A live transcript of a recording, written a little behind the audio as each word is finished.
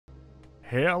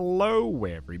Hello,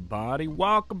 everybody.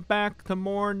 Welcome back to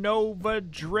more Nova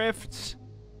Drifts.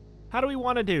 How do we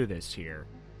want to do this here?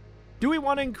 Do we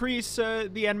want to increase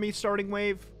the enemy starting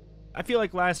wave? I feel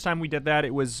like last time we did that,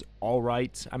 it was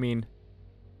alright. I mean,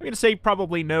 I'm going to say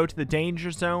probably no to the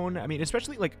danger zone. I mean,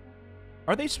 especially, like,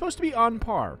 are they supposed to be on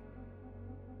par?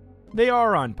 They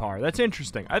are on par. That's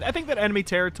interesting. I think that enemy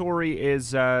territory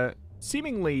is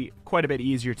seemingly quite a bit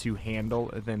easier to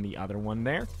handle than the other one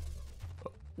there.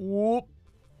 Whoop.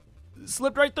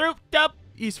 Slipped right through. Yep.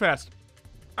 He's fast.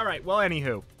 Alright, well,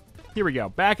 anywho. Here we go.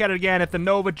 Back at it again at the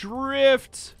Nova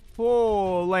Drift.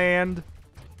 Full land.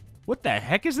 What the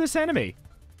heck is this enemy?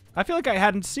 I feel like I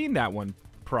hadn't seen that one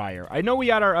prior. I know we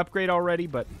got our upgrade already,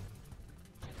 but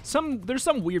there's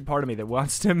some weird part of me that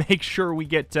wants to make sure we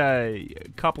get a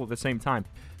couple at the same time.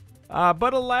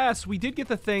 But alas, we did get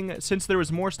the thing, since there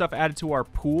was more stuff added to our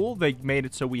pool, they made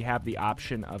it so we have the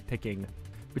option of picking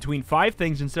between 5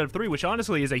 things instead of 3, which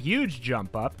honestly is a huge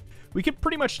jump up. We could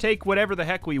pretty much take whatever the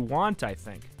heck we want, I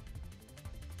think.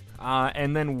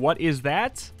 And then what is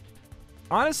that?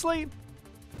 Honestly,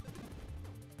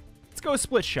 let's go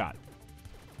split shot.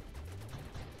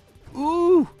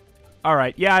 Ooh. All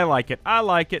right. Yeah, I like it. I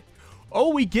like it.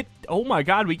 Oh, oh my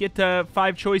God, we get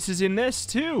 5 choices in this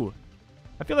too.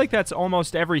 I feel like that's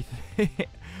almost everything.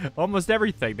 Almost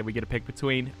everything that we get to pick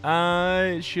between.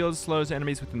 Shield slows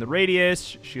enemies within the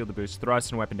radius. Shield to boost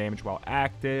thrust and weapon damage while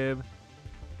active.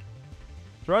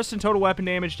 Thrust and total weapon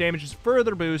damage. Damage is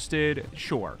further boosted.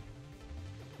 Sure.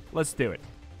 Let's do it.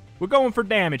 We're going for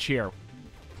damage here.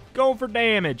 Going for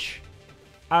damage.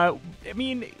 I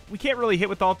mean, we can't really hit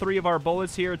with all 3 of our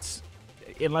bullets here. It's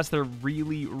unless they're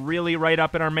really, really right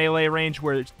up in our melee range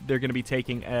where they're going to be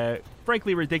taking a,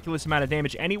 frankly, ridiculous amount of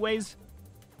damage anyways.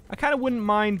 I kind of wouldn't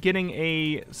mind getting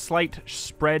a slight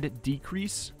spread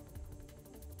decrease.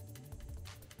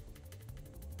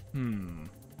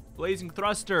 Blazing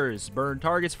thrusters. Burn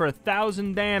targets for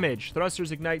 1,000 damage.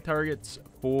 Thrusters ignite targets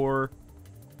for...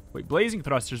 Wait, blazing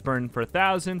thrusters burn for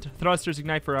 1,000. Thrusters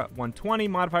ignite for 120.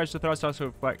 Modifiers to thrust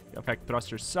also affect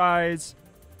thruster size.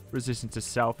 Resistance to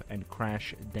self and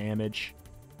crash damage.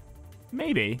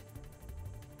 Maybe.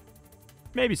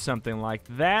 Maybe something like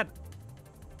that.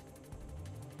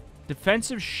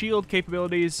 Defensive shield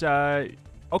capabilities.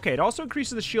 Okay, it also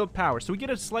increases the shield power. So we get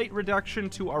a slight reduction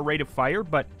to our rate of fire,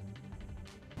 but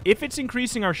if it's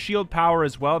increasing our shield power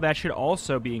as well, that should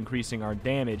also be increasing our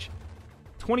damage.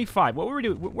 25. What were we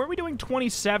doing? Were we doing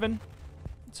 27?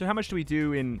 So how much do we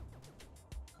do in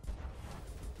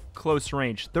close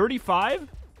range? 35?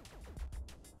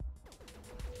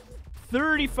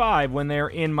 35 when they're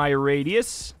in my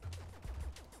radius.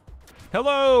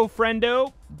 Hello,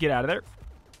 friendo. Get out of there.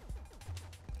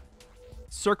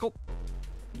 Circle.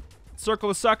 Circle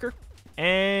the sucker.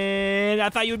 And I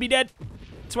thought you would be dead.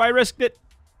 That's why I risked it.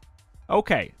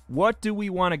 Okay, what do we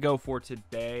want to go for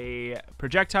today?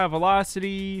 Projectile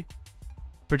velocity,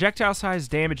 projectile size,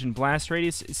 damage, and blast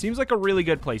radius. It seems like a really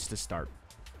good place to start.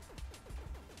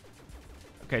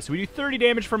 Okay, so we do 30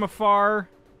 damage from afar.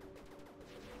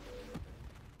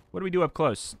 What do we do up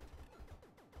close?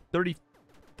 30,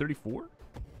 34?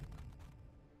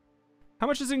 How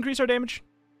much does it increase our damage?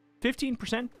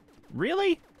 15%?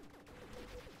 Really?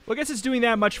 Well, I guess it's doing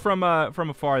that much from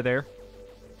afar there.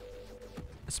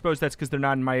 I suppose that's because they're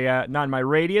not in my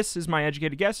radius, is my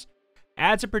educated guess.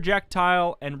 Adds a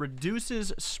projectile and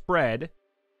reduces spread.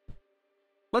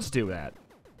 Let's do that.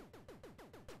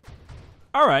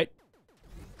 All right.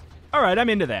 All right, I'm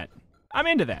into that. I'm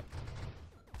into that.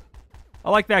 I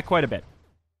like that quite a bit.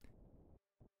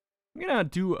 I'm gonna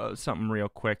do something real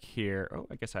quick here. Oh,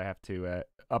 I guess I have to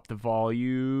up the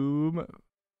volume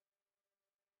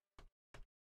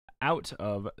out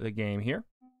of the game here.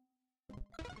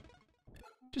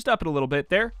 Just up it a little bit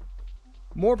there.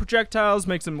 More projectiles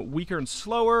makes them weaker and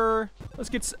slower. Let's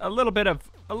get a little bit of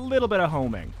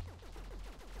homing.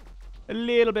 A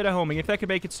little bit of homing. If that could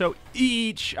make it so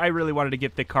each. I really wanted to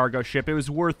get the cargo ship. It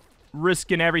was worth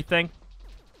risking everything.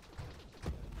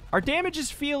 Our damage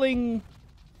is feeling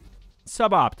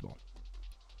suboptimal.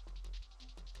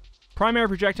 Primary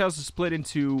projectiles are split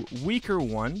into weaker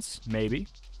ones, maybe.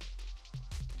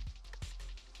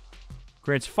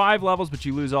 Grants 5 levels, but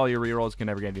you lose all your rerolls. Can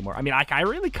never get any more. I mean, I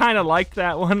really kind of liked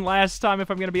that one last time, if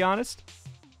I'm going to be honest.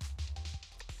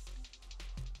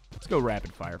 Let's go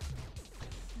rapid fire.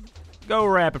 Go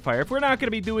rapid fire. If we're not going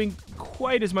to be doing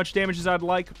quite as much damage as I'd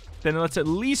like, then let's at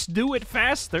least do it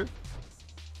faster.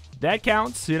 That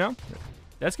counts, you know.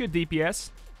 That's good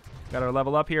DPS. Got our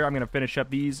level up here. I'm going to finish up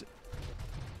these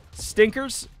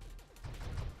stinkers.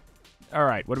 All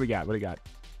right, what do we got? What do we got?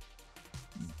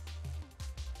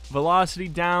 Velocity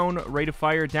down, rate of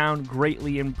fire down,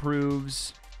 greatly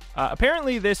improves.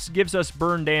 Apparently this gives us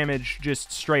burn damage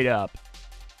just straight up.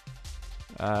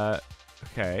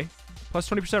 Okay. Plus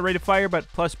 20% rate of fire, but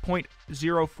plus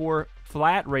 0.04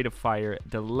 flat rate of fire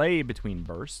delay between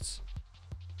bursts.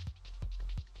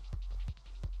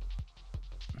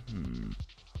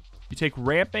 You take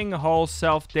ramping hull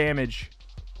self-damage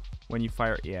when you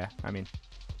fire. Yeah, I mean,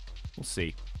 we'll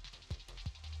see.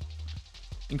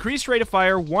 Increased rate of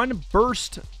fire, 1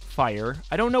 burst fire.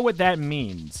 I don't know what that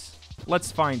means.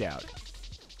 Let's find out.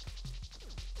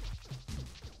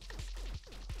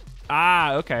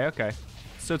 Ah, okay, okay.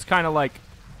 So it's kind of like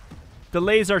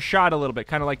delays our shot a little bit,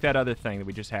 kind of like that other thing that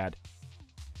we just had.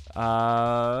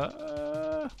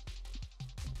 What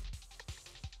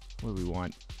do we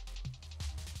want?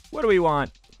 What do we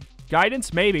want?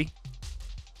 Guidance? Maybe.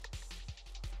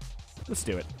 Let's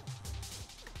do it.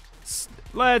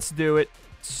 Let's do it.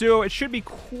 So it should be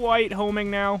quite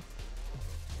homing now.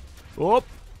 Oh,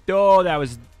 that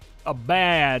was a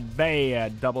bad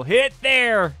double hit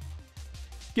there.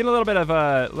 Getting a little bit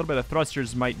of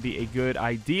thrusters might be a good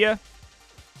idea.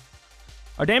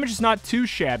 Our damage is not too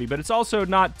shabby, but it's also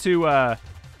not too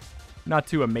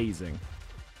amazing.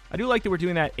 I do like that we're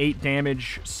doing that 8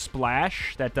 damage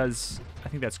splash. That does, I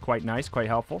think that's quite nice, quite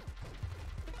helpful.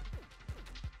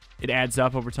 It adds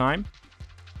up over time.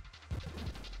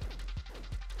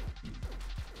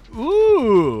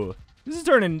 Ooh, this is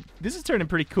turning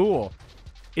pretty cool.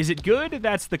 Is it good?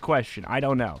 That's the question. I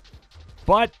don't know.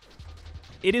 But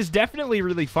it is definitely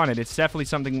really fun, and it's definitely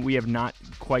something we have not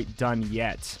quite done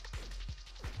yet.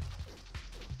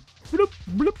 Bloop,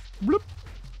 bloop, bloop.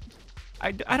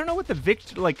 I don't know what the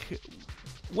like,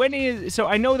 when is, so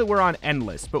I know that we're on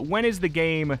endless, but when is the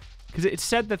game, because it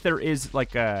said that there is,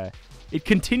 like, it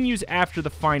continues after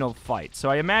the final fight, so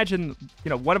I imagine, you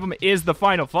know, one of them is the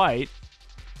final fight.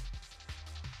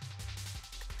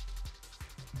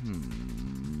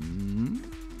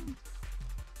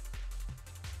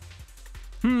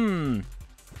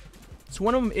 So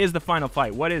one of them is the final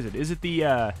fight. What is it? Is it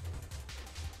the,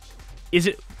 is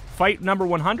it fight number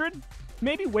 100?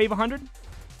 Maybe wave 100? All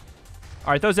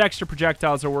right, those extra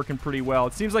projectiles are working pretty well.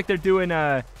 It seems like they're doing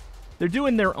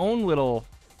their own little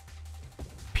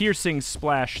piercing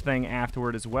splash thing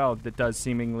afterward as well. That does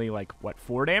seemingly like what,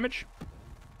 4 damage?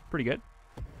 Pretty good.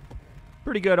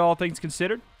 Pretty good, all things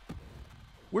considered.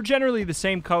 We're generally the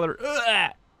same color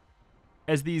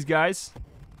as these guys,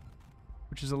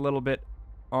 which is a little bit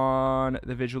on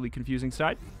the visually confusing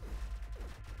side.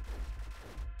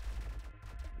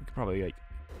 We could probably like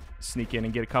sneak in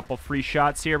and get a couple free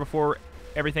shots here before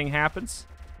everything happens.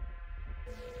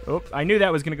 Oh, I knew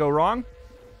that was going to go wrong.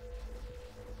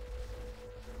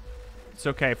 It's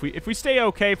okay. If we stay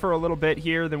okay for a little bit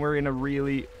here, then we're in a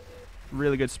really,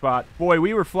 really good spot. Boy,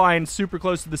 we were flying super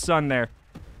close to the sun there.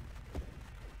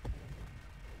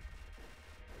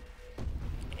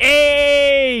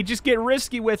 Hey! Just get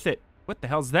risky with it. What the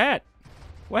hell's that?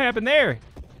 What happened there?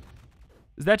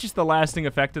 Is that just the lasting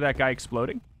effect of that guy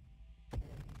exploding?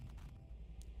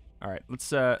 All right, let's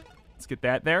get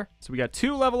that there. So we got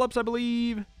 2 level ups, I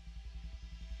believe.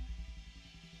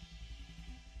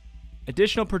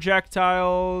 Additional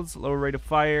projectiles, lower rate of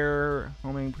fire,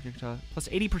 homing projectile, plus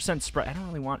 80% spread. I don't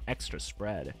really want extra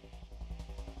spread,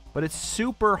 but it's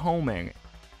super homing.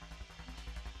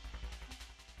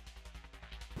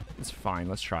 It's fine.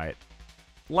 Let's try it.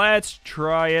 Let's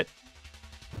try it.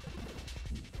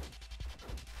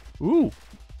 Ooh.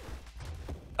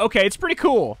 Okay, it's pretty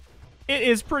cool. It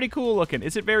is pretty cool looking.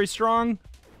 Is it very strong?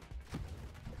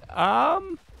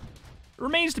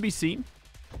 Remains to be seen.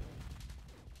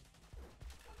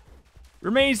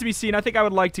 Remains to be seen. I think I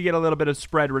would like to get a little bit of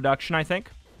spread reduction, I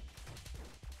think.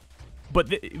 But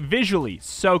visually,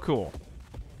 so cool.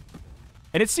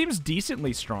 And it seems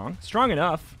decently strong. Strong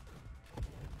enough.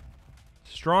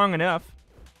 Strong enough.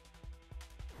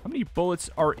 How many bullets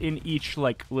are in each,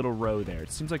 like, little row there?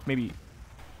 It seems like maybe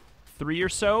 3 or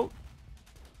so.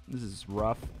 This is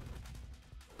rough.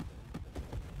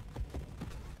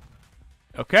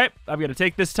 Okay, I'm going to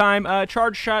take this time.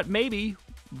 Charge shot, maybe.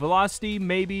 Velocity,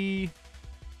 maybe.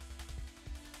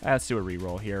 Let's do a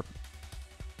reroll here.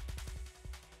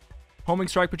 Homing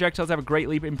strike projectiles have a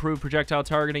greatly improved projectile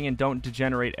targeting and don't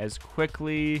degenerate as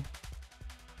quickly.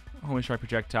 Homing strike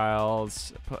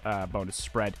projectiles, bonus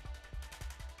spread.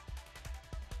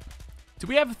 Do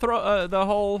we have the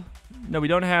whole... No, we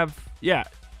don't have... Yeah.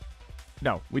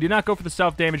 No, we did not go for the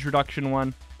self-damage reduction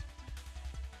one.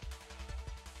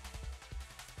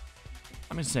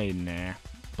 I'm going to say nah.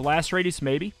 Blast radius,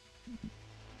 maybe.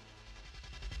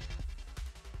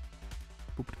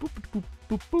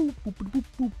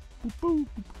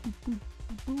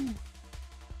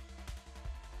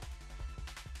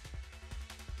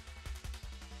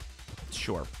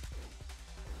 Sure.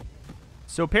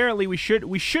 So apparently we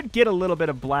should get a little bit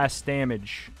of blast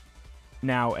damage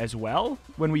now as well,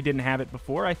 when we didn't have it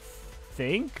before, I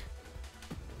think.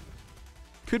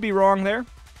 Could be wrong there.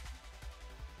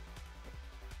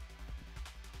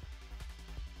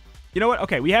 You know what?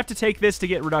 Okay, we have to take this to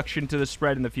get reduction to the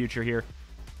spread in the future here.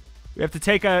 We have to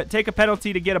take a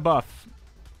penalty to get a buff.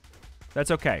 That's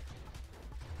okay.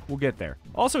 We'll get there.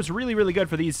 Also, it's really, really good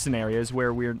for these scenarios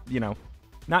where we're, you know,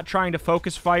 not trying to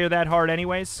focus fire that hard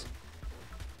anyways.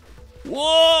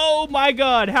 Whoa, my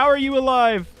God. How are you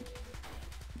alive?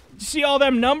 You see all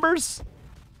them numbers?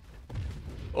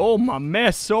 Oh, my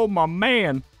mess. Oh, my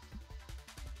man.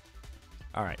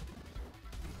 All right.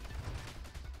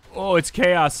 Oh, it's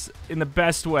chaos in the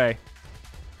best way.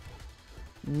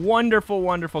 Wonderful,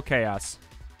 wonderful chaos.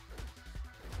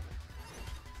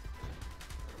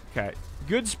 Okay.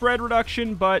 Good spread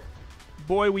reduction, but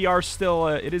boy, we are still,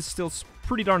 it is still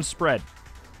pretty darn spread.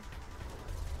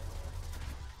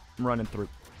 I'm running through.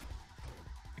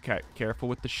 Okay, careful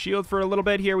with the shield for a little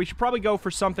bit here. We should probably go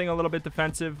for something a little bit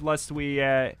defensive, lest we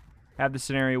have the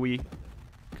scenario we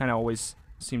kind of always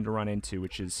seem to run into,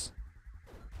 which is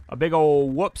a big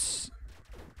old whoops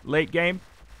late game.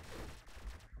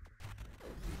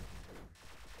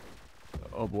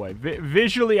 Oh boy.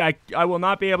 Visually, I will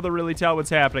not be able to really tell what's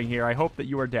happening here. I hope that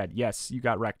you are dead. Yes, you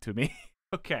got wrecked to me.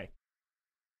 Okay.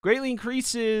 Greatly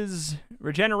increases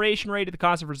regeneration rate at the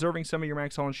cost of reserving some of your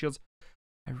max hull shields.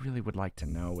 I really would like to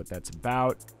know what that's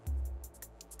about.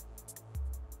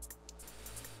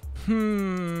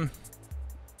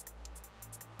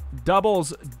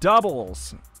 Doubles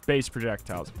base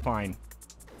projectiles. Fine.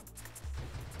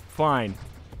 Fine.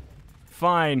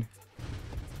 Fine.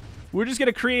 We're just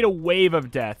gonna create a wave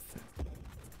of death.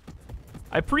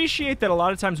 I appreciate that a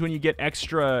lot of times when you get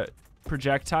extra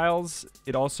projectiles,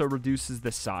 it also reduces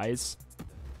the size.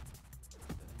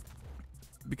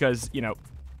 Because, you know,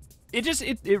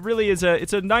 it really is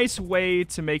it's a nice way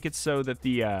to make it so that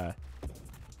the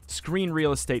screen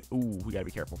real estate, ooh, we gotta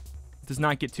be careful, does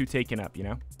not get too taken up, you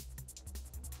know?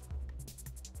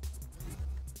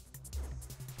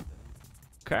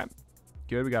 Okay.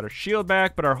 Good, we got our shield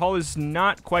back, but our hull is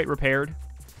not quite repaired.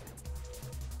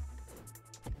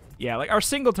 Yeah, like our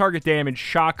single target damage,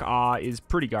 shock awe, is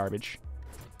pretty garbage.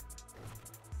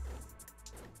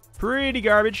 Pretty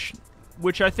garbage,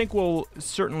 which I think will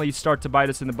certainly start to bite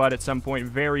us in the butt at some point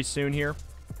very soon here.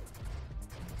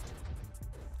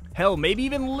 Hell, maybe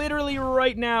even literally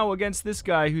right now against this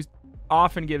guy who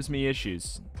often gives me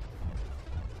issues.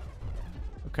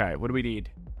 Okay, what do we need?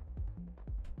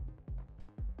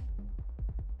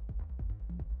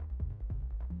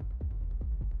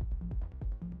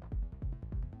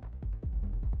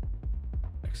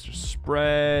 Extra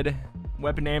spread,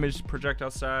 weapon damage,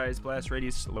 projectile size, blast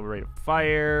radius, lower rate of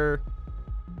fire.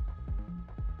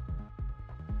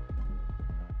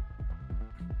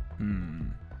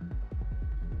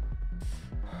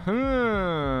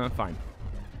 Fine.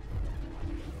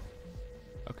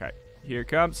 Okay, here it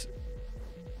comes.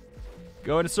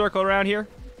 Go in a circle around here.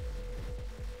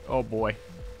 Oh boy.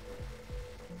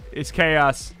 It's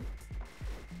chaos.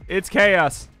 It's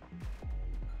chaos.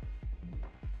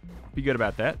 Be good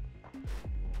about that.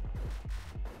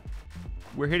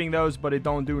 We're hitting those, but it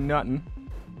don't do nothing.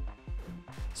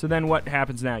 So then what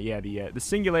happens now? Yeah, the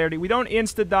singularity. We don't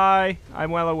insta-die,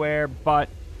 I'm well aware, but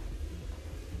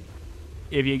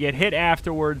if you get hit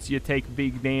afterwards, you take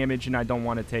big damage, and I don't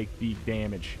want to take big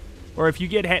damage. Or if you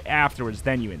get hit afterwards,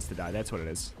 then you insta-die. That's what it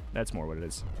is. That's more what it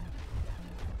is.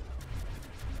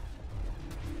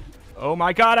 Oh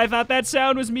my god, I thought that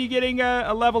sound was me getting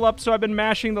a level up, so I've been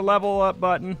mashing the level up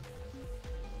button.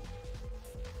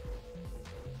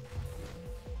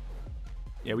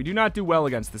 Yeah, we do not do well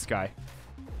against this guy.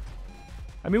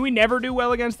 I mean, we never do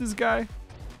well against this guy.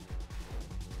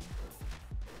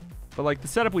 But, like, the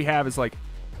setup we have is, like,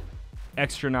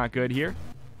 extra not good here.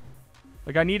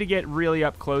 Like, I need to get really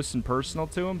up close and personal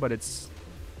to him, but it's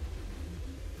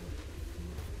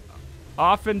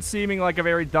often seeming like a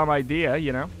very dumb idea,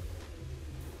 you know?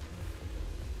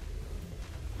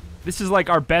 This is, like,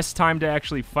 our best time to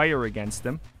actually fire against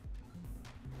him.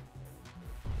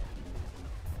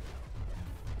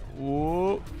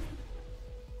 Ooh.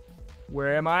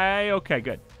 Where am I? Okay,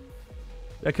 good.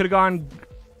 That could have gone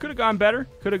better.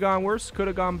 Could have gone worse. Could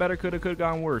have gone better. Could have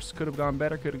gone worse. Could have gone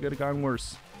better. Could have gone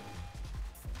worse.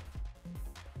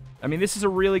 I mean, this is a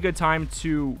really good time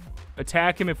to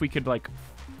attack him if we could, like,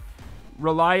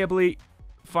 reliably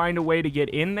find a way to get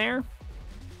in there.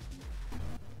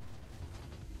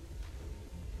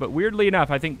 But weirdly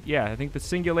enough, I think the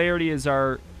singularity is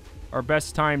our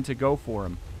best time to go for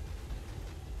him.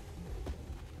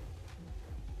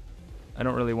 I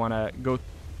don't really want to go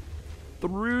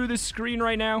through the screen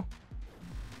right now.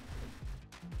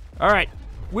 All right.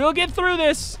 We'll get through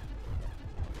this.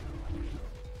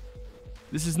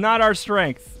 This is not our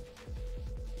strength.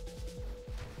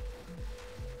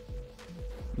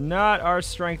 Not our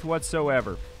strength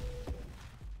whatsoever.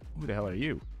 Who the hell are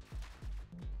you?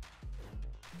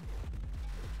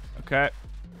 Okay.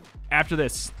 After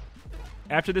this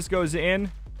goes in,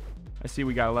 I see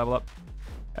we got to level up.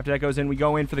 After that goes in, we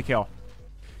go in for the kill.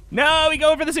 No, we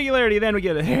go for the singularity, then we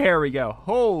get it. There we go.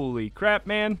 Holy crap,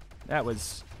 man. That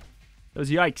was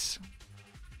yikes.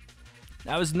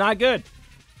 That was not good.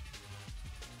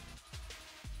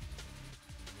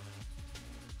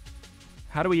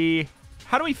 How do we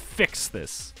fix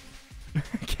this?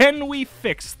 Can we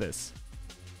fix this?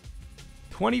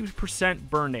 20%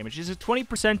 burn damage. Is it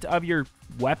 20% of your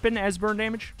weapon as burn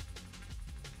damage?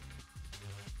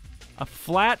 A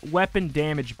flat weapon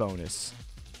damage bonus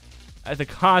at the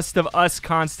cost of us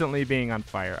constantly being on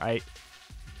fire. I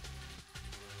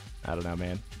don't know,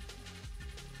 man.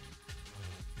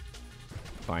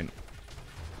 Fine.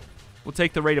 We'll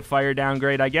take the rate of fire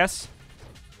downgrade, I guess.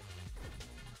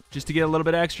 Just to get a little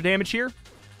bit of extra damage here.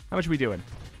 How much are we doing?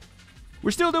 We're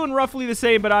still doing roughly the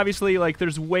same, but obviously, like,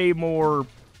 there's way more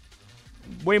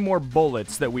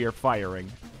bullets that we are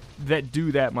firing that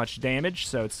do that much damage.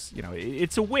 So it's, you know,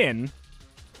 it's a win.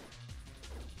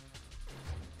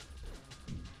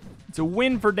 It's a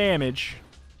win for damage,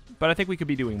 but I think we could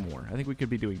be doing more. I think we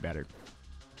could be doing better.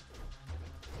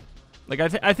 Like,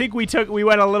 I think we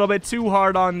went a little bit too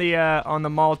hard on the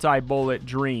multi-bullet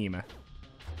dream.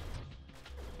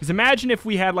 Because imagine if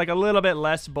we had, like, a little bit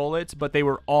less bullets, but they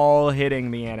were all hitting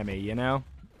the enemy, you know?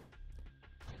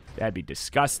 That'd be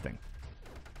disgusting.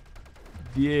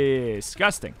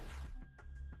 Disgusting.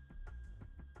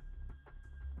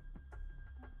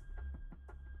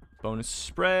 Bonus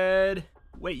spread.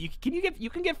 Wait, you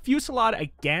can get Fusillade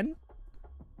again?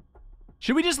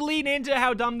 Should we just lean into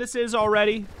how dumb this is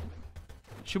already?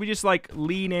 Should we just, like,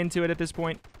 lean into it at this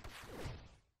point?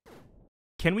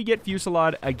 Can we get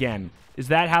Fusillade again? Is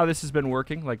that how this has been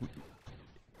working? Like,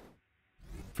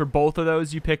 for both of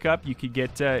those you pick up, you could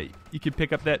get, you could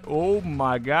pick up that. Oh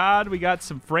my God, we got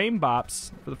some frame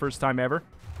bops for the first time ever.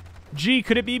 Gee,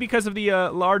 could it be because of the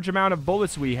large amount of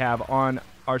bullets we have on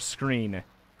our screen?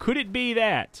 Could it be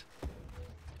that?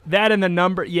 That and the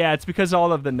number, yeah, it's because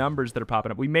all of the numbers that are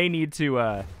popping up. We may need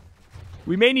to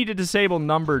disable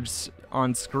numbers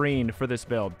on screen for this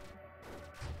build.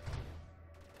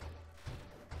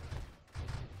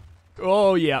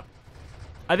 Oh, yeah.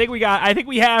 I think we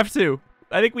have to.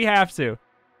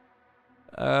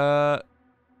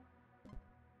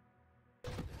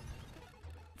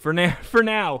 For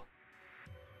now.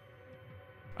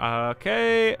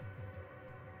 Okay.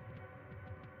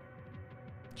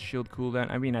 Shield cooldown.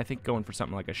 I mean, I think going for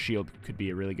something like a shield could be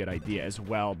a really good idea as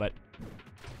well, but...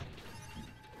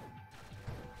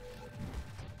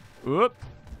 Oop.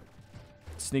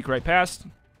 Sneak right past.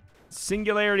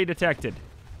 Singularity detected.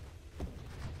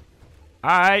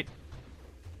 Alright.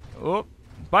 Oh.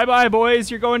 Bye-bye,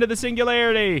 boys. You're going to the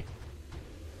singularity.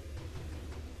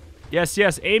 Yes,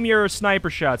 yes. Aim your sniper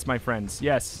shots, my friends.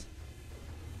 Yes.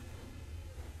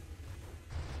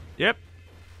 Yep.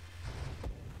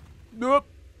 Oop.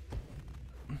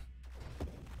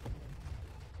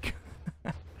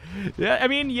 Yeah, I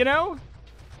mean, you know,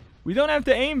 we don't have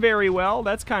to aim very well.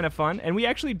 That's kind of fun. And we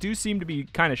actually do seem to be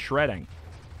kind of shredding.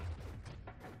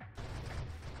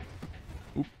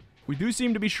 Oop. We do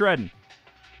seem to be shredding.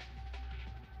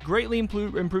 Greatly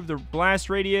improve the blast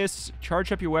radius.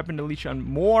 Charge up your weapon to unleash on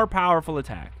more powerful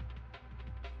attack.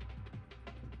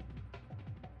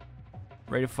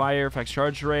 Rate of fire, affects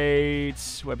charge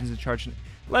rates. Weapons and charge.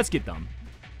 Let's get them.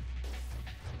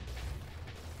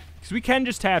 Because we can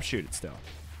just tap shoot it still.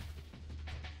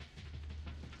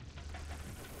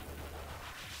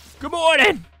 Good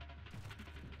morning!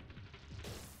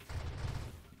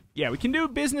 Yeah, we can do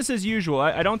business as usual.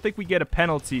 I don't think we get a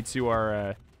penalty to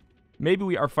our...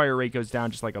 maybe our fire rate goes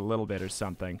down just like a little bit or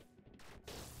something.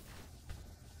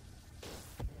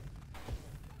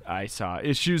 I saw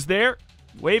issues there.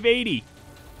 Wave 80.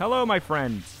 Hello, my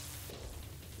friends.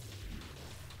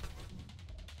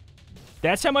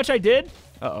 That's how much I did?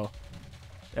 Uh-oh.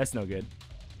 That's no good.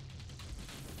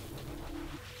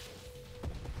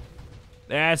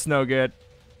 That's no good.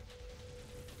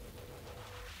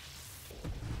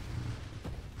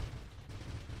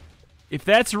 If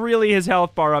that's really his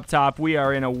health bar up top, we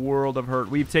are in a world of hurt.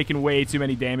 We've taken way too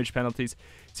many damage penalties.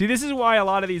 See, this is why a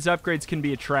lot of these upgrades can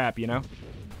be a trap, you know?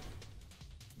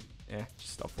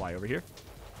 Just I'll fly over here.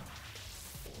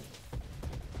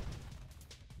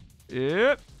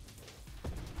 Yep.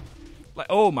 Like,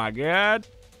 oh my god.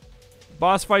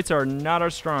 Boss fights are not our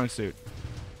strong suit.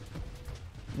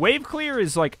 Wave clear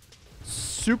is, like,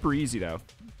 super easy, though.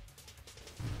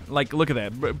 Like, look at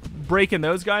that. Breaking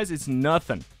those guys, it's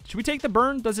nothing. Should we take the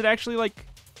burn? Does it actually, like...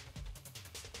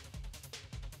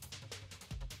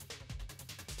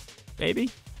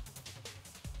 Maybe?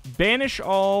 Banish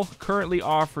all currently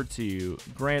offered to you.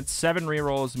 Grants 7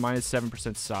 rerolls, minus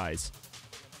 7% size.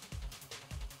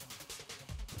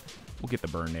 We'll get the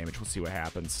burn damage. We'll see what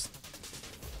happens.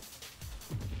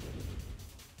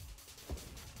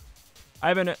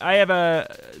 I have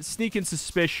a sneaking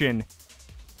suspicion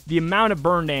the amount of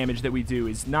burn damage that we do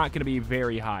is not going to be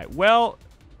very high. Well,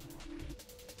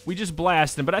 we just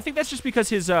blast him, but I think that's just because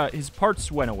his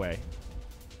parts went away.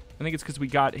 I think it's because we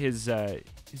got his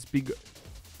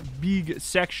big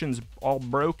sections all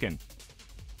broken.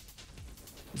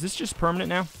 Is this just permanent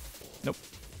now? Nope.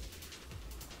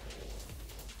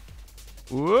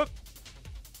 Whoop.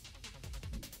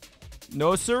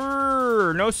 No,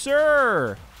 sir. No,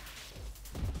 sir.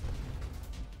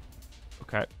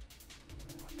 Okay.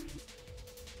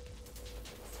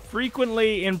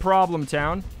 Frequently in Problem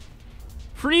Town.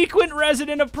 Frequent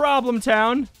resident of Problem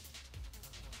Town.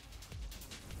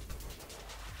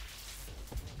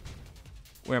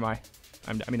 Where am I?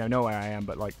 I mean, I know where I am,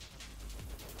 but like...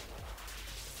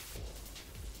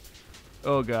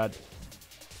 Oh, God.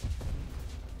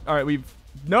 Alright, we've...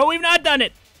 No, we've not done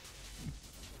it!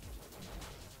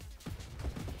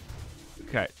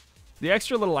 Okay. The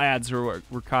extra little ads were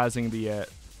causing the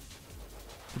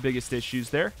biggest issues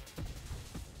there.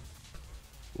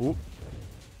 Ooh.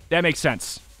 That makes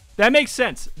sense. That makes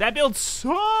sense. That build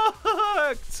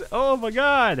sucked! Oh, my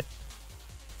God.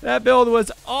 That build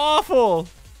was awful!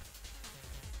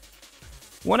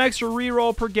 1 extra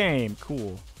reroll per game.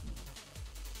 Cool.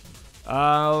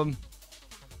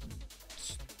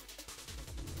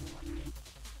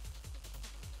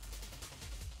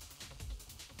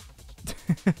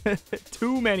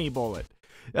 Too many bullet.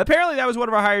 Apparently that was one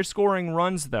of our higher scoring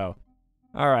runs, though.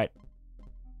 Alright.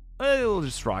 We'll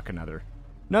just rock another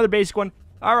basic one.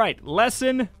 Alright,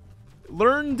 lesson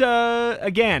learned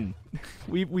again.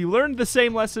 We learned the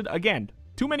same lesson again.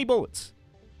 Too many bullets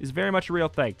is very much a real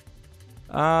thing.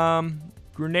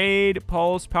 Grenade,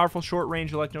 pulse, powerful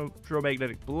short-range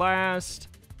electromagnetic blast.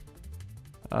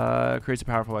 Creates a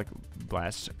powerful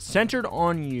blast. Centered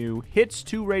on you. Hits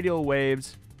 2 radial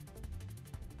waves.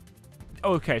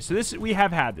 Okay, so this we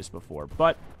have had this before,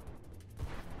 but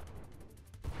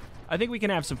I think we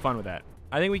can have some fun with that.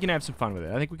 I think we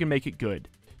can make it good.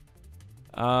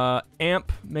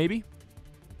 Amp, maybe?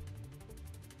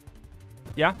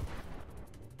 Yeah?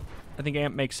 I think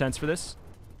amp makes sense for this.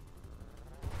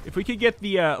 If we could get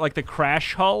the, like, the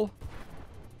crash hull,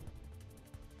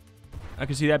 I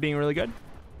could see that being really good.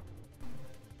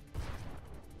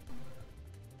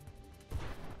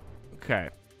 Okay.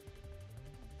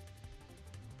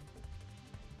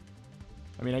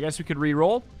 I mean, I guess we could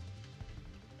re-roll.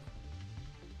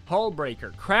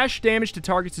 Hullbreaker. Crash damage to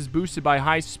targets is boosted by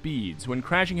high speeds. When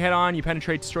crashing head-on, you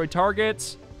penetrate destroyed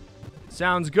targets.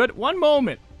 Sounds good. One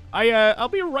moment. I'll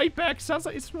be right back.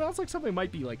 It smells like something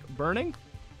might be, like, burning.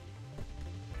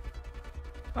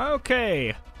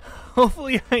 Okay.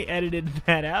 Hopefully I edited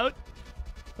that out.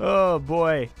 Oh,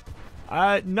 boy.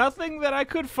 Nothing that I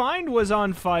could find was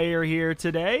on fire here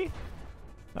today.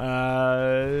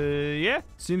 Yeah.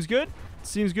 Seems good.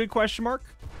 Seems good, question mark.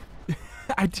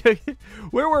 I took it.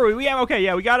 Where were we? Okay,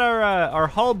 yeah, we got our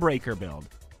Hullbreaker build.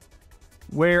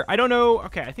 Where, I don't know.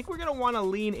 Okay, I think we're going to want to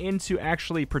lean into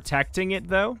actually protecting it,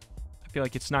 though. I feel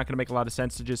like it's not going to make a lot of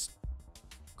sense to just...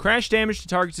 Crash damage to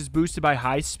targets is boosted by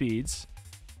high speeds.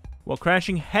 While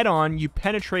crashing head-on, you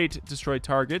penetrate destroyed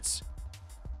targets.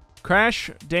 Crash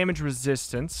damage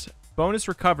resistance. Bonus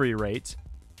recovery rate.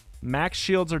 Max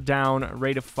shields are down.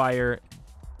 Rate of fire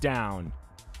down.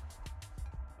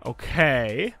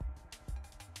 Okay.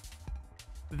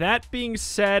 That being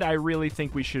said, I really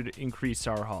think we should increase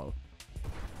our hull.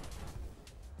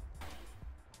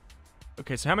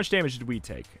 Okay, so how much damage did we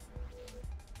take?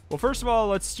 Well, first of all,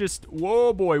 let's just...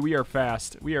 Whoa, boy, we are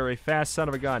fast. We are a fast son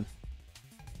of a gun.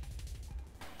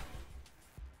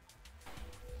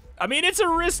 I mean, it's a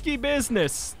risky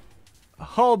business.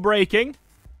 Hull breaking.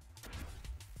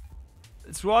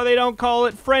 That's why they don't call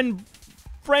it friend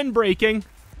breaking.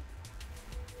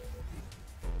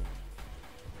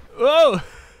 Oh!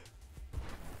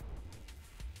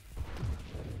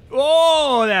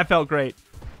 Oh, that felt great.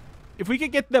 If we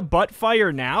could get the butt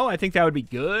fire now, I think that would be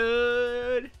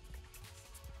good.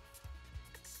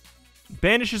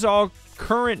 Banishes all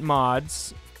current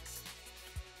mods.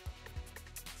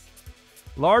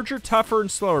 Larger, tougher,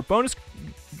 and slower. Bonus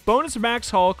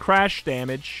max hull, crash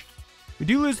damage. We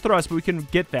do lose thrust, but we can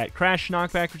get that. Crash,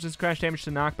 knockback, resistance crash damage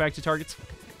to knockback to targets.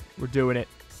 We're doing it.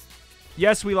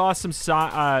 Yes, we lost some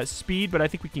speed, but I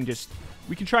think we can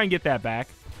try and get that back.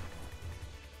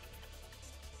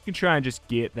 We can try and just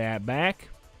get that back.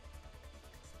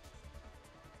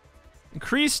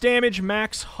 Increase damage,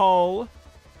 max hull,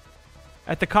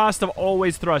 at the cost of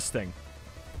always thrusting.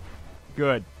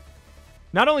 Good.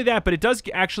 Not only that, but it does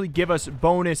actually give us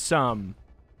bonus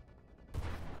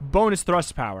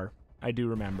thrust power. I do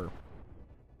remember.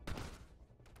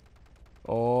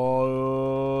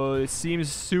 Oh, it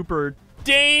seems super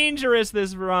dangerous,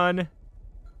 this run.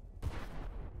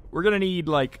 We're gonna need,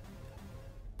 like,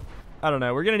 I don't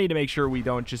know. We're gonna need to make sure we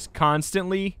don't just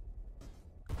constantly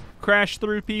crash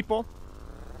through people.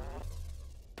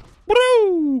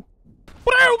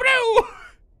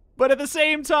 But at the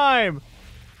same time,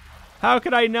 how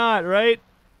could I not, right?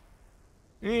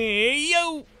 Hey,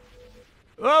 yo!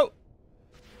 Oh!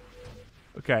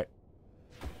 Okay.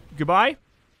 Goodbye.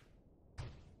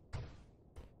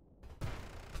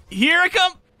 Here I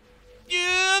come!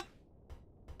 Yeah.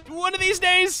 One of these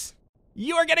days,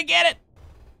 you are gonna get it!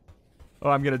 Oh,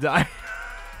 I'm gonna die.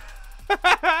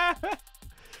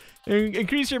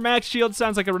 Increase your max shield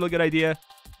sounds like a really good idea.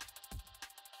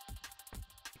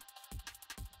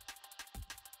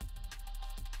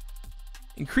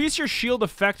 Increase your shield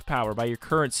effect power by your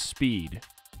current speed.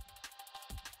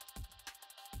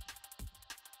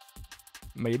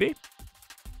 Maybe.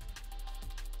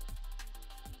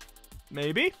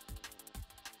 Maybe.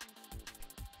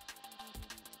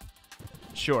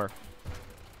 Sure.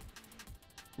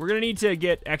 We're gonna need to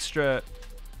get extra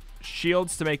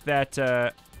shields to make that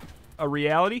a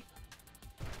reality.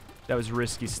 That was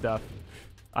risky stuff.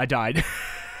 I died.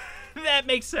 That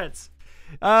makes sense.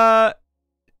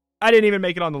 I didn't even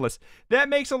make it on the list. That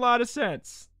makes a lot of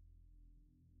sense.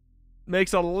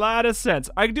 Makes a lot of sense.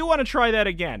 I do want to try that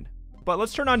again. But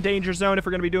let's turn on Danger Zone if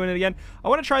we're going to be doing it again. I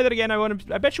want to try that again.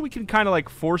 I bet you we can kind of like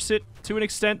force it to an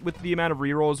extent with the amount of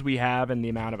rerolls we have and the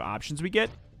amount of options we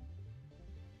get.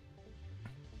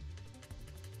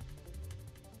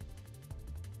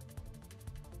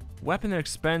 Weapon that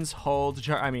expends hull to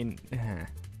charge. I mean,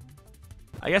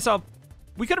 I guess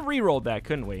we could have rerolled that,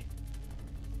 couldn't we?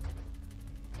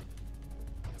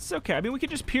 It's okay. I mean, we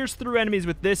could just pierce through enemies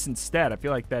with this instead. I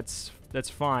feel like that's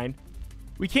fine.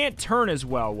 We can't turn as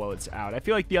well while it's out. I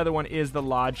feel like the other one is the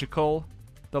logical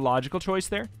choice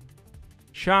there.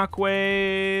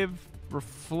 Shockwave,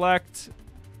 reflect.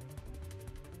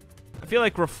 I feel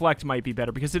like reflect might be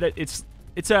better because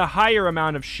it's a higher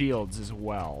amount of shields as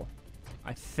well.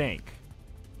 I think.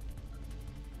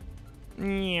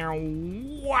 Okay,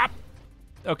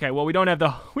 well we don't have the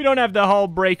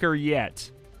Hullbreaker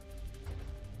yet.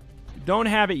 Don't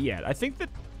have it yet. I think that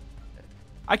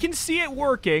I can see it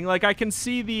working. Like I can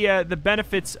see the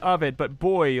benefits of it, but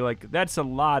boy, like that's a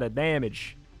lot of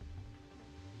damage.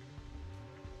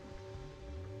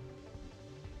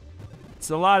 It's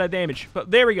a lot of damage. But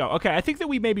there we go. Okay, I think that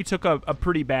we maybe took a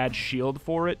pretty bad shield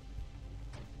for it.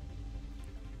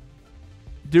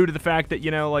 Due to the fact that,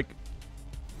 you know, like,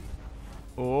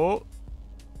 oh,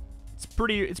 it's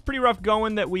pretty rough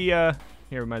going that we here,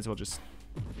 we might as well just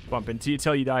bump into you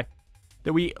till you die.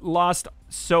 That we lost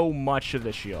so much of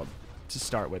the shield to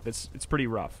start with. It's pretty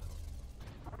rough.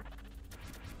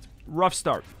 Rough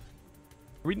start.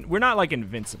 We're not like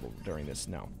invincible during this,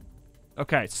 no.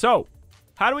 Okay, so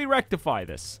how do we rectify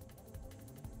this?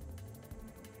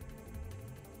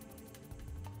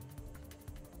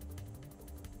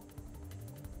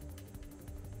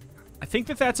 I think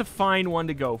that that's a fine one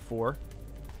to go for.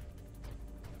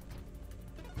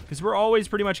 Because we're always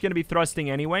pretty much going to be thrusting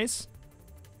anyways.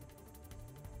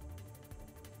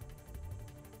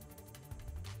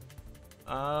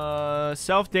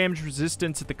 Self-damage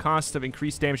resistance at the cost of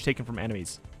increased damage taken from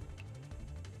enemies.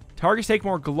 Targets take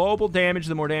more global damage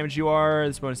the more damage you are.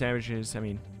 This bonus damage is, I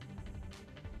mean...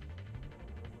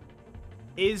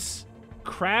 Is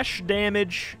crash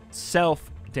damage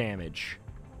self-damage?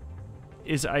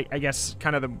 Is, I guess,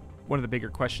 kind of one of the bigger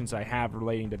questions I have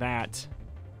relating to that.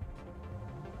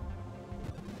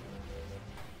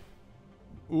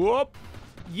 Whoop.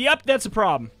 Yep, that's a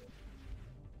problem.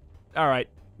 Alright.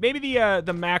 Maybe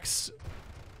the max...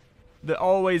 The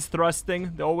always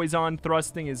thrusting, the always-on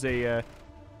thrusting is a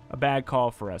bad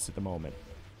call for us at the moment.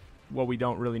 Well, we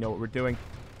don't really know what we're doing.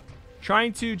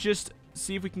 Trying to just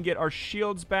see if we can get our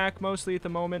shields back mostly at the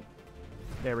moment.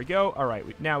 There we go. All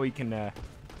right, now we can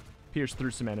pierce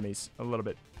through some enemies a little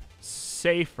bit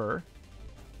safer.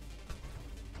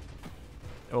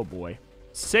 Oh, boy.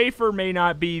 Safer may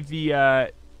not be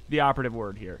the operative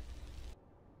word here.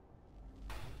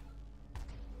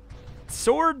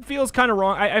 Sword feels kind of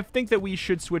wrong. I think that we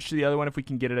should switch to the other one if we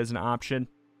can get it as an option.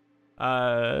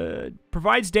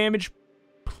 Provides damage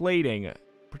plating.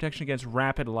 Protection against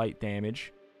rapid light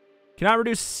damage. Cannot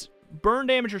reduce burn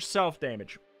damage or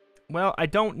self-damage. Well, I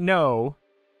don't know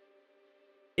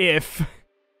if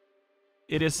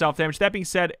it is self-damage. That being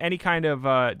said, any kind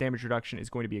of damage reduction is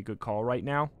going to be a good call right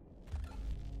now.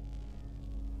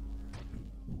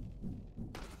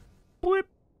 Boop.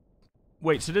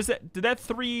 Wait, so did that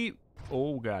 3...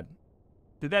 Oh, God.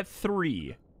 Did that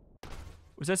 3...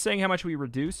 Was that saying how much we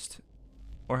reduced?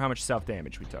 Or how much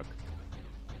self-damage we took?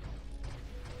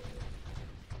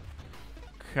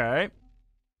 Okay.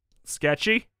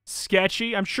 Sketchy.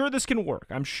 Sketchy. I'm sure this can work.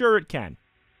 I'm sure it can.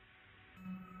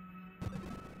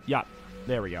 Yup.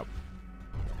 There we go.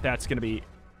 That's going to be...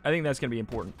 I think that's going to be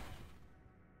important.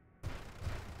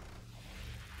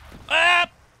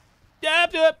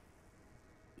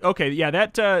 Okay, yeah,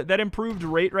 that improved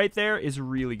rate right there is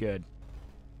really good.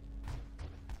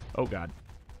 Oh, God.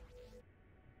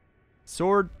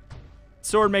 Sword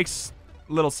makes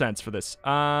little sense for this.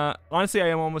 Honestly, I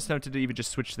am almost tempted to even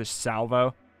just switch to this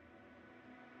salvo.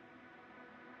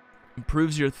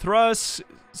 Improves your thrust.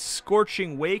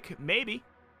 Scorching Wake, maybe.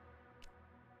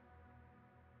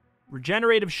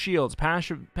 Regenerative shields.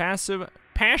 Passive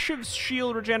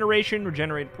shield regeneration.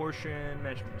 Regenerate portion.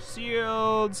 Magic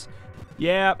shields.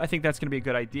 Yeah, I think that's going to be a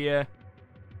good idea.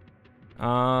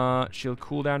 Shield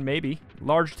cooldown, maybe.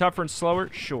 Large, tougher, and slower?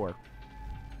 Sure.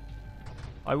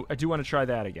 I do want to try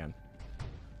that again.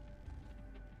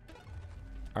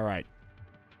 Alright.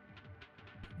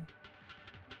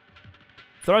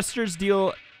 Thrusters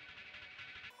deal...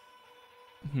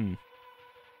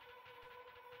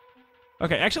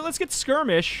 Okay, actually, let's get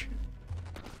Skirmish.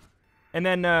 And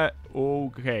then,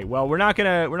 okay, well, we're not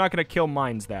gonna kill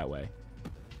mines that way.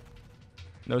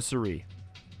 No siree.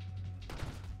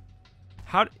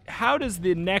 How does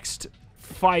the next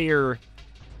fire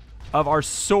of our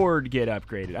sword get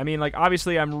upgraded? I mean, like,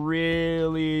 obviously, I'm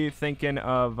really thinking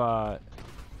of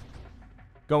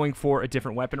going for a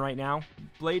different weapon right now.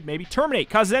 Blade, maybe. Terminate.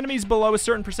 Causes enemies below a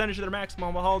certain percentage of their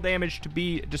maximum hull damage to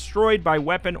be destroyed by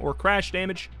weapon or crash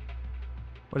damage.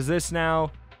 What is this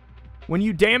now? When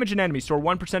you damage an enemy, store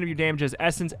 1% of your damage as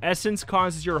essence. Essence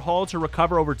causes your hull to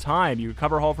recover over time. You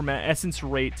recover hull from an essence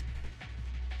rate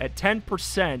at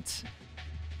 10%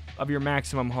 of your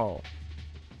maximum hull.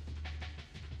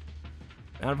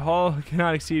 Amount of hull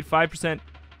cannot exceed 5%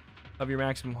 of your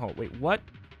maximum hull. Wait, what?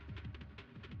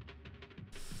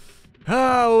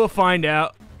 Oh, we'll find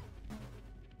out.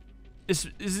 This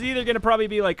is either going to probably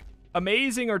be, like,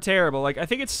 amazing or terrible. Like, I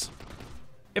think it's...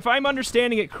 If I'm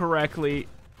understanding it correctly...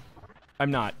 I'm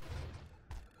not.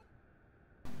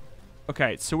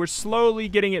 Okay, so we're slowly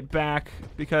getting it back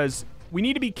because we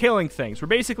need to be killing things. We're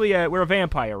basically we're a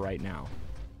vampire right now.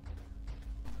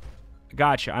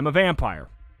 Gotcha. I'm a vampire.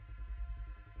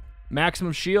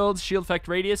 Maximum shields, shield effect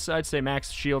radius. I'd say max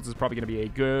shields is probably going to be a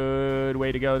good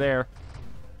way to go there.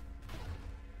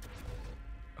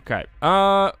 Okay.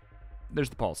 There's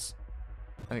the pulse.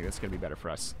 I think that's going to be better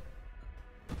for us.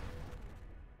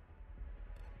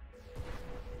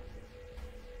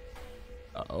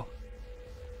 Uh-oh.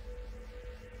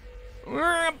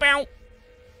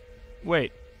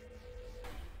 Wait.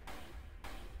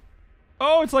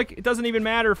 Oh, it's like it doesn't even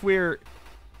matter if we're...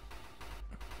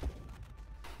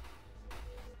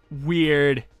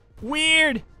 Weird.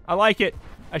 Weird! I like it.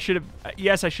 I should have...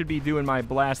 Yes, I should be doing my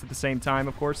blast at the same time,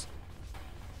 of course.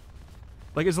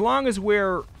 Like, as long as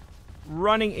we're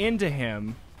running into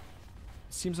him,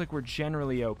 it seems like we're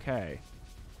generally okay.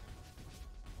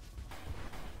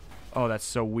 Oh, that's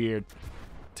so weird.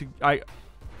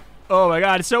 Oh my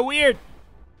god, it's so weird!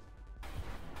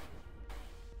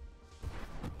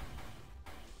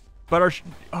 But our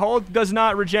hull does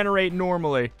not regenerate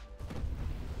normally.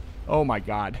 Oh my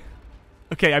god.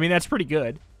 Okay, I mean, that's pretty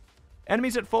good.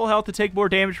 Enemies at full health to take more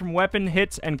damage from weapon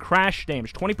hits and crash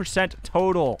damage. 20%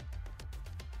 total.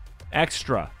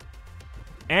 Extra.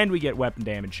 And we get weapon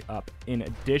damage up in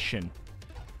addition.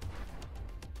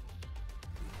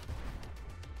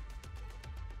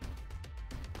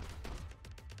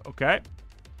 Okay.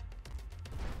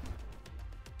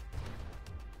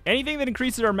 Anything that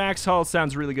increases our max hull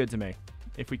sounds really good to me.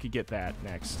 If we could get that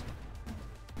next.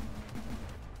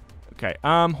 Okay,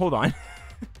 hold on.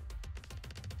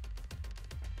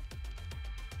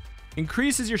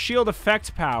 Increases your shield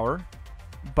effect power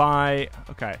by...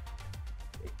 Okay.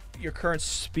 your current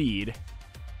speed.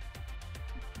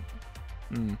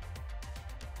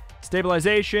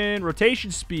 Stabilization,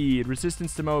 rotation speed,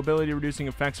 resistance to mobility, reducing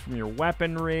effects from your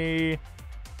weaponry.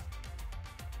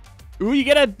 Ooh, you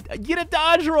get a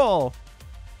dodge roll.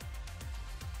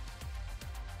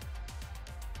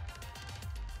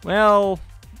 Well,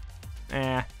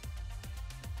 kind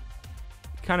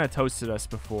of toasted us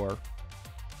before.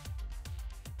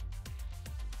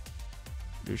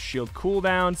 Your shield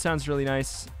cooldown sounds really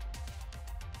nice.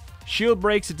 Shield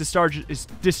breaks, it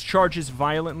discharges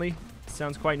violently.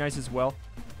 Sounds quite nice as well.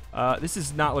 This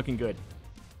is not looking good.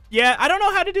 Yeah, I don't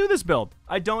know how to do this build.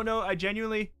 I don't know.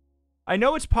 I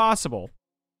know it's possible.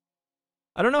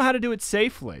 I don't know how to do it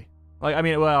safely. Like, I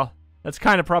mean, well, that's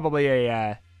kind of probably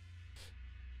a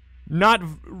not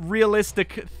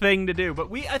realistic thing to do. But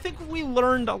I think we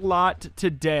learned a lot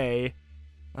today.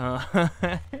 How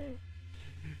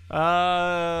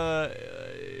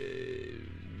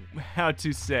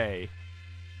to say?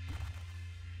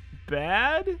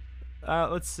 Bad?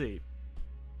 Let's see.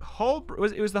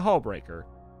 It was the Hullbreaker.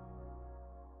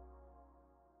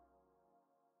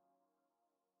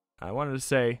 I wanted to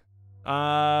say,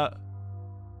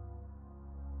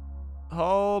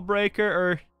 Hullbreaker,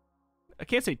 or I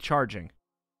can't say charging.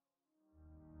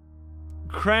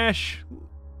 Crash.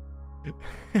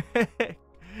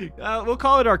 We'll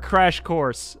call it our crash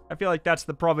course. I feel like that's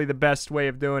probably the best way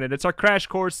of doing it. It's our crash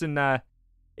course in the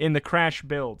crash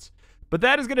builds. But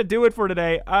that is going to do it for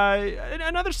today.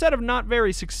 Another set of not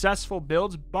very successful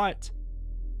builds, but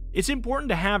it's important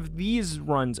to have these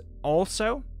runs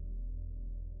also.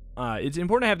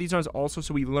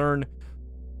 So we learn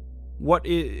what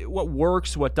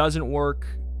works, what doesn't work,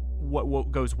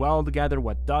 what goes well together,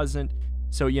 what doesn't.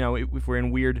 So, you know, if we're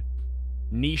in weird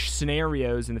niche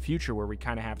scenarios in the future where we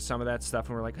kind of have some of that stuff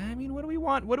and we're like, I mean, what do we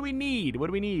want? What do we need? What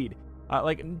do we need?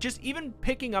 Like, just even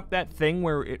picking up that thing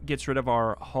where it gets rid of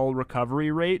our hull recovery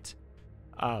rate,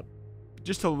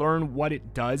 just to learn what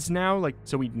it does now, like,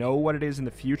 so we know what it is in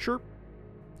the future,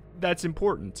 that's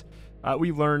important.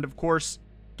 We learned, of course,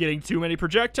 getting too many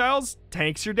projectiles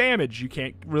tanks your damage. You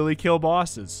can't really kill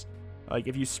bosses. Like,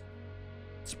 if you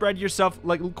spread yourself,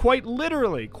 like, quite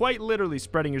literally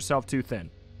spreading yourself too thin,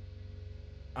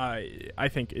 I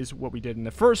think is what we did in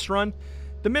the first run.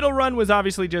 The middle run was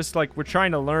obviously just like, we're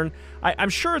trying to learn. I'm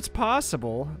sure it's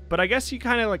possible, but I guess you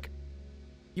kind of like,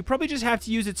 you probably just have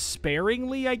to use it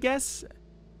sparingly, I guess,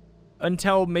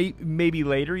 until maybe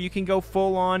later you can go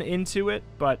full on into it.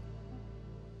 But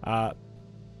that's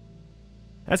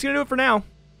gonna do it for now.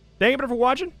 Thank you for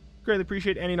watching. Greatly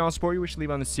appreciate any and all support you wish to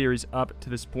leave on the series up to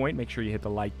this point. Make sure you hit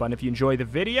the like button if you enjoy the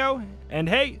video, and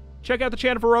hey, check out the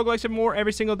channel for roguelikes and more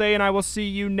every single day, and I will see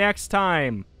you next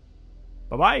time.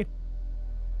 Bye-bye.